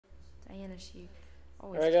Diana, she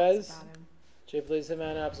always Alright talks guys, about him. Jay plays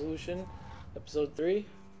Hitman Absolution, episode 3.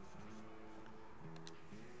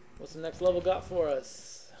 What's the next level got for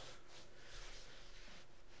us?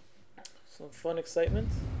 Some fun excitement.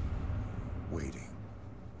 Waiting.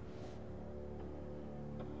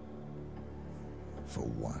 For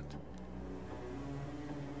what?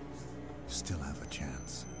 Still have a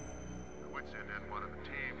chance. I would send in one of the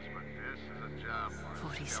teams, but this is a job.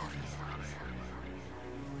 47.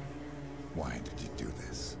 Why did you do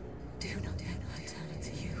this? Do not let her turn it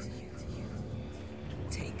to you.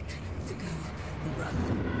 Take the girl and run.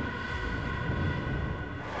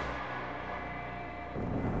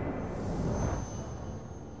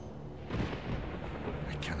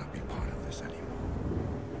 I cannot be part of this anymore.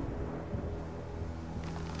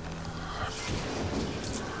 I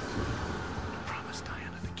promised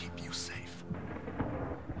Diana to keep you safe.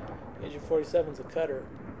 Agent 47's a cutter.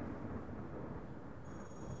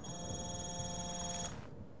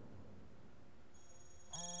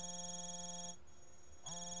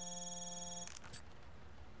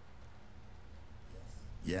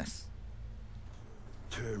 Yes.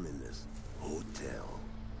 Terminus Hotel,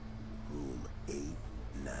 room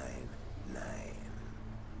 899.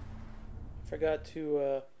 I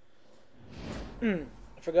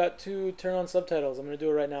forgot to turn on subtitles. I'm gonna do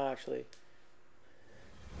it right now, actually.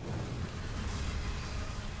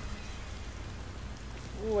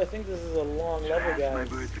 Ooh, I think this is a long level, guys.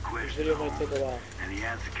 This video might take a while. And the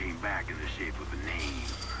answer came back in the shape of a name.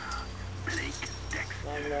 Blake Dexter.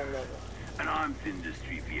 Long level. An arms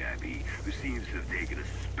industry VIP who seems to have taken a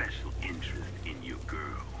special interest in your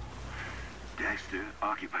girl. Dexter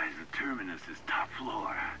occupies the Terminus's top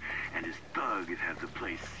floor, and his thugs have the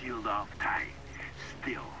place sealed off tight.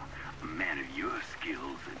 Still, a man of your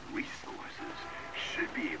skills and resources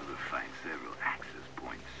should be able to find several access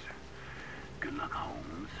points. Good luck,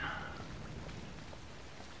 Holmes.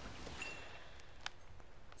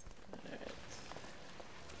 Alright.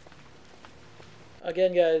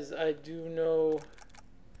 Again, guys, I do know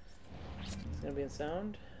it's gonna be in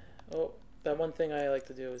sound. Oh, that one thing I like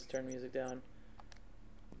to do is turn music down.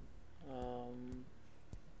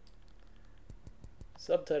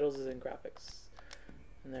 Subtitles is in graphics.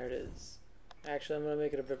 And there it is. Actually, I'm gonna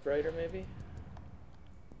make it a bit brighter, maybe.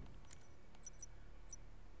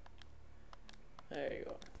 There you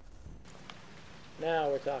go. Now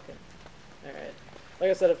we're talking. Alright. Like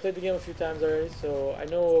I said, I've played the game a few times already, so I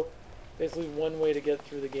know basically one way to get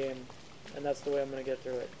through the game, and that's the way I'm going to get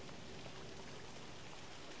through it.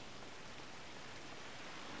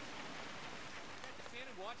 Stand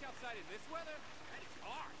and watch outside in this weather? That is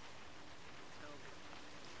hard.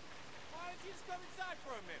 Why don't you just come inside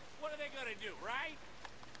for a minute? What are they gonna do, right?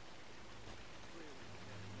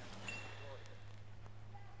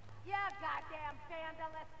 Yeah, goddamn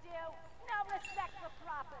vandalist you. No respect for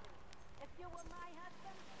property. If you were my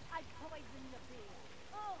husband, I'd poison the beer.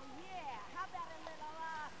 Oh yeah, how about a little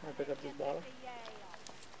I'll pick up this bottle.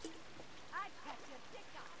 I'd cut your dick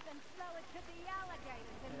off and throw it to the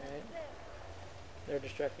alligators in the zoo. They're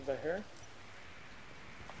distracted by her.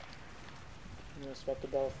 I'm going to swap the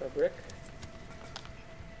ball for a brick.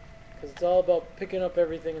 Because it's all about picking up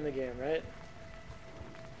everything in the game, right?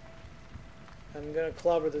 I'm going to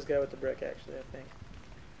clobber this guy with the brick, actually, I think.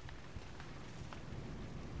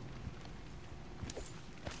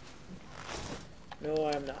 No,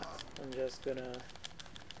 I'm not. I'm just going to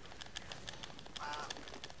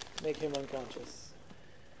make him unconscious.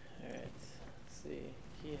 Alright, let's see.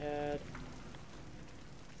 He had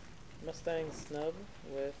Mustang snub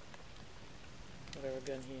with whatever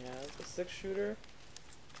gun he has. A 6-shooter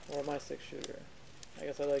or my 6-shooter. I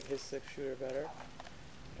guess I like his 6-shooter better.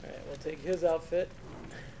 Alright, we'll take his outfit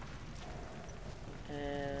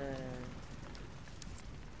and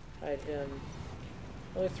hide him.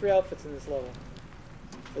 Only 3 outfits in this level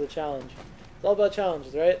for the challenge. It's all about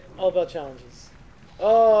challenges, right? All about challenges.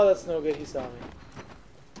 Oh, that's no good. He saw me.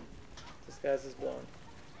 This guy's just blown.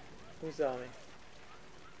 Who saw me?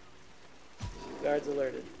 Guards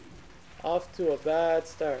alerted. Off to a bad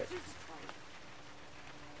start.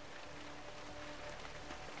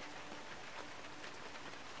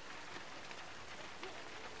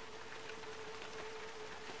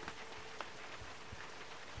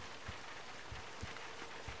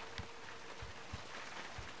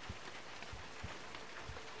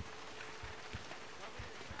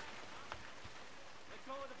 Let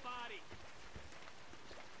go of the body.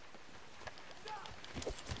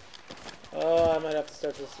 Oh, I might have to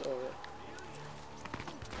start this over.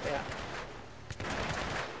 Yeah.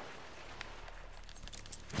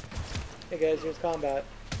 Hey guys, here's combat.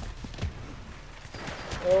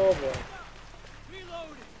 Oh boy.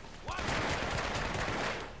 Reloading.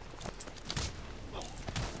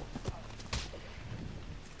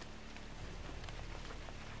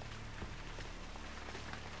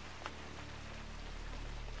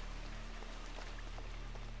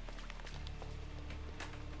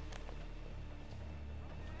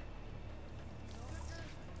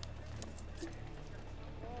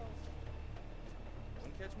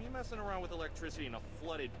 Wouldn't catch me messing around with electricity in a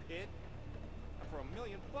flooded pit. Not for $1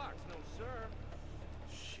 million, no sir.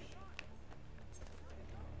 Shit.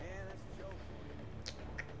 Man, that's a joke.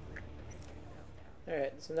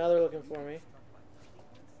 Alright, so now they're looking for me.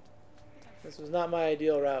 This was not my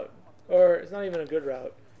ideal route. Or, it's not even a good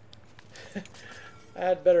route. I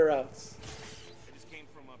had better routes. I just came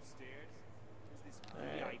from upstairs. Who's this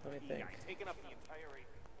Alright, let me VIP think. guy taking up the entire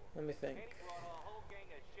acre? Let me think. And he brought a whole gang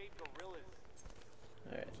of shaved gorillas.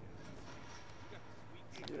 Alright, You got the sweet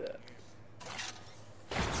let's do deal that. here.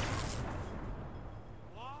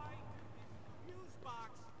 Why this fuse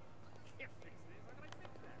box? Can't fix this. How can I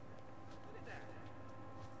fix that? Look at that.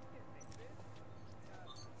 Can't fix this.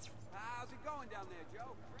 How's it going down there,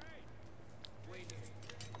 Joe? Great. Wait here.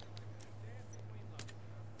 Stand between them.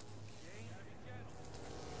 Okay, gotta be gentle.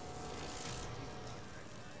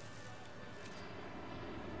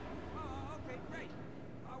 Oh, okay, great.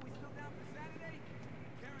 Are we still down for Saturday?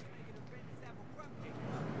 Karen's making a famous apple crumb cake.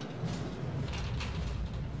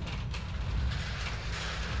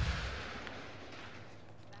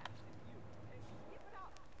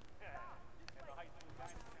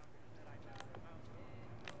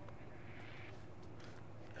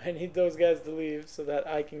 I need those guys to leave so that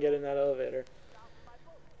I can get in that elevator.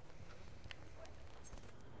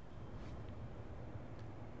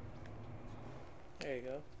 There you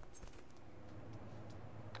go.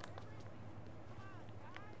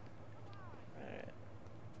 Alright.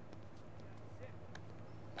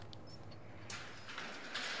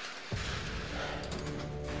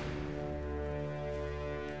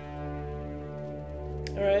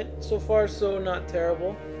 Alright, so far so not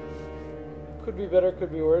terrible. Could be better,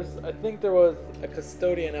 could be worse. I think there was a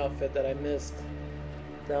custodian outfit that I missed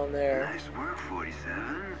down there. Nice work,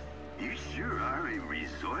 47. You sure are a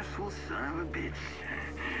resourceful son of a bitch.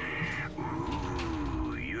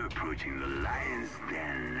 Ooh, you're approaching the lion's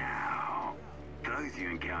den now. Thugs you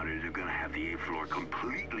encountered are gonna have the 8th floor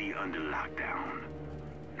completely under lockdown.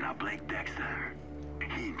 Now, Blake Dexter,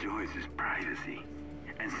 he enjoys his privacy.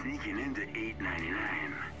 And sneaking into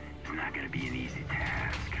 899 is not gonna be an easy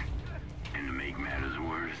task. And to make matters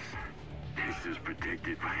worse, Dexter's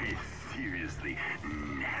protected by a seriously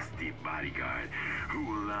nasty bodyguard who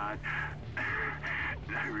will not,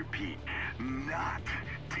 I repeat, not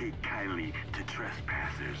take kindly to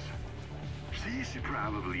trespassers. So you should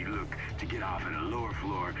probably look to get off at a lower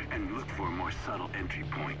floor and look for a more subtle entry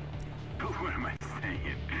point. But what am I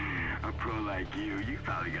saying? A pro like you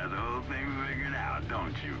probably got the whole thing figured out,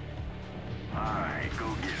 don't you? Alright,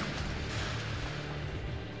 go get him.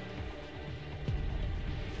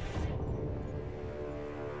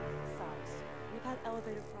 Sucks. We've had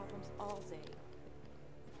elevator problems all day.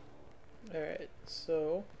 Alright,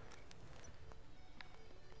 so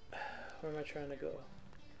where am I trying to go?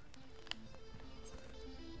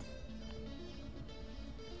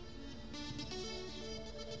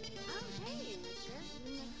 Oh, hey, mister.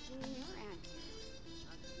 You must be new around here.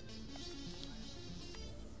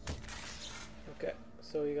 Okay,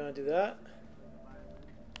 so you're gonna do that.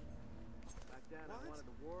 Back then, I wanted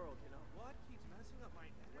the world, you know. What keeps messing up my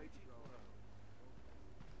energy flow?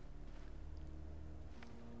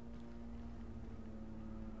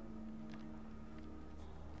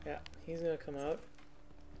 Yeah, he's gonna come out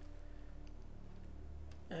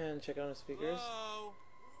and check on his speakers. Hello?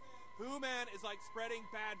 Who, man, is like spreading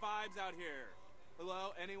bad vibes out here?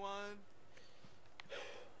 Hello, anyone?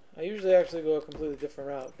 I usually actually go a completely different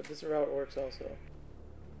route, but this route works also.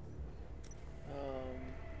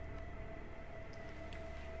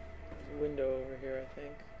 There's a window over here, I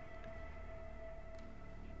think.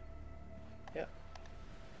 Yeah.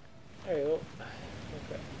 There you go.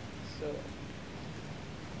 Okay, so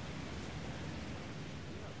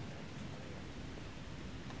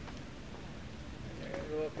there,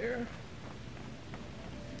 go up here.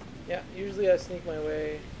 Yeah, usually I sneak my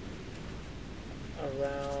way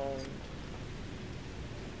around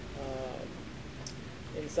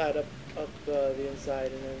inside up the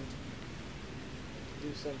inside and then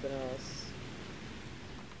do something else.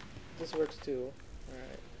 This works too.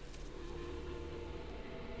 Alright.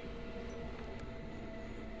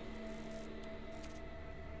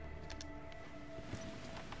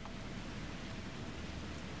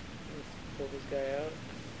 Let's pull this guy out.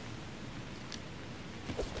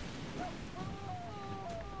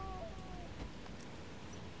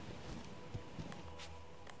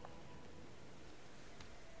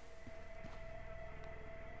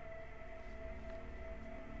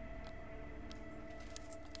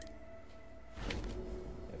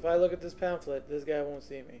 I look at this pamphlet, this guy won't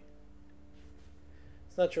see me.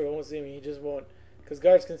 It's not true, he won't see me, he just won't. Because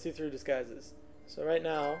guards can see through disguises. So right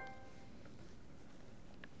now,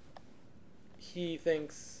 he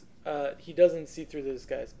thinks, he doesn't see through the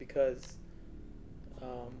disguise because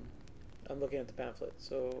I'm looking at the pamphlet.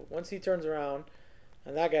 So once he turns around,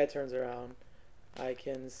 and that guy turns around, I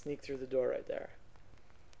can sneak through the door right there.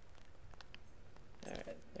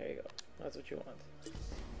 Alright, there you go. That's what you want.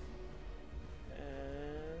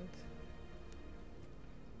 And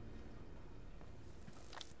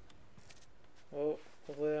oh,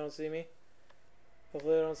 hopefully they don't see me.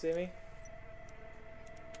 Hopefully they don't see me.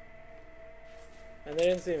 And they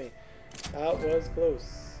didn't see me. That was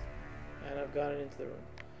close. And I've gotten into the room.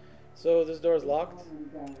 So this door is locked.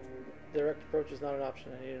 Direct approach is not an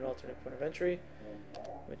option. I need an alternate point of entry,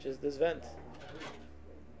 which is this vent.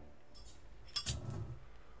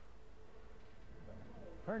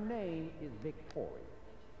 Her name is Victoria,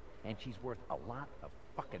 and she's worth a lot of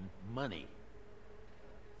fucking money.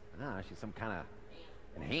 Nah, she's some kind of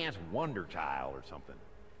enhanced wonder child or something.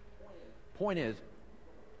 Point is,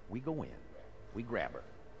 we go in, we grab her,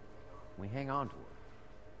 we hang on to her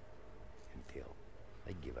until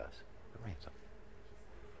they give us the ransom.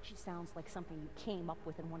 She sounds like something you came up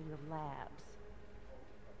with in one of your labs.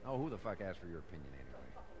 Oh, who the fuck asked for your opinion anyway?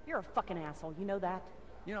 You're a fucking asshole, you know that?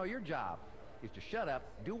 You know, your job is to shut up,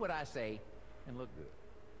 do what I say, and look good.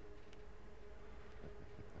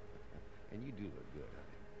 And you do look good,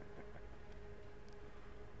 honey.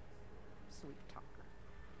 Sweet talker.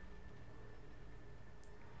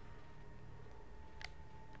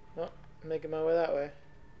 Well, I'm making my way that way.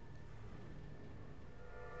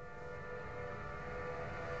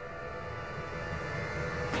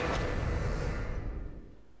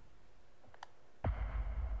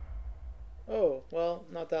 Oh, well,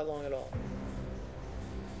 not that long at all.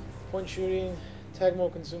 Point shooting. Tag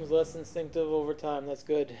mode consumes less instinctive over time. That's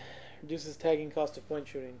good. Reduces tagging cost of point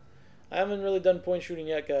shooting. I haven't really done point shooting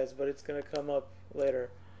yet, guys, but it's going to come up later.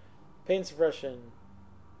 Pain suppression.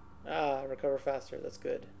 Ah, recover faster. That's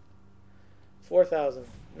good. 4,000.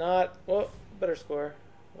 Not... Well, better score.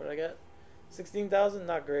 What did I get? 16,000?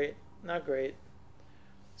 Not great. Not great.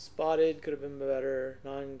 Spotted could have been better.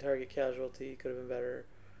 Non-target casualty could have been better.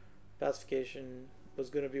 Pacification was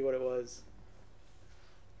going to be what it was.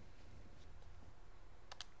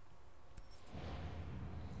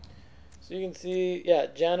 So you can see, yeah,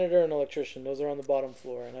 janitor and electrician, those are on the bottom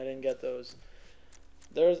floor, and I didn't get those.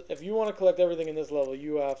 If you want to collect everything in this level,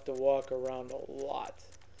 you have to walk around a lot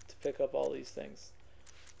to pick up all these things.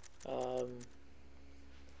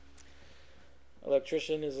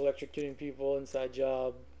 Electrician is electrocuting people, inside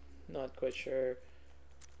job, not quite sure.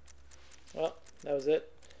 Well, that was it.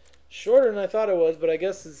 Shorter than I thought it was, but I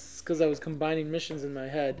guess it's because I was combining missions in my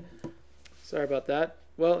head. Sorry about that.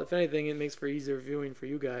 Well, if anything, it makes for easier viewing for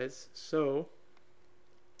you guys. So,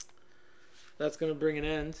 that's going to bring an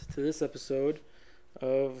end to this episode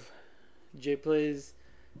of Jay Plays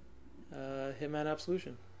Hitman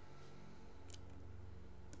Absolution.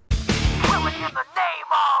 Killing in the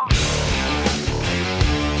name of...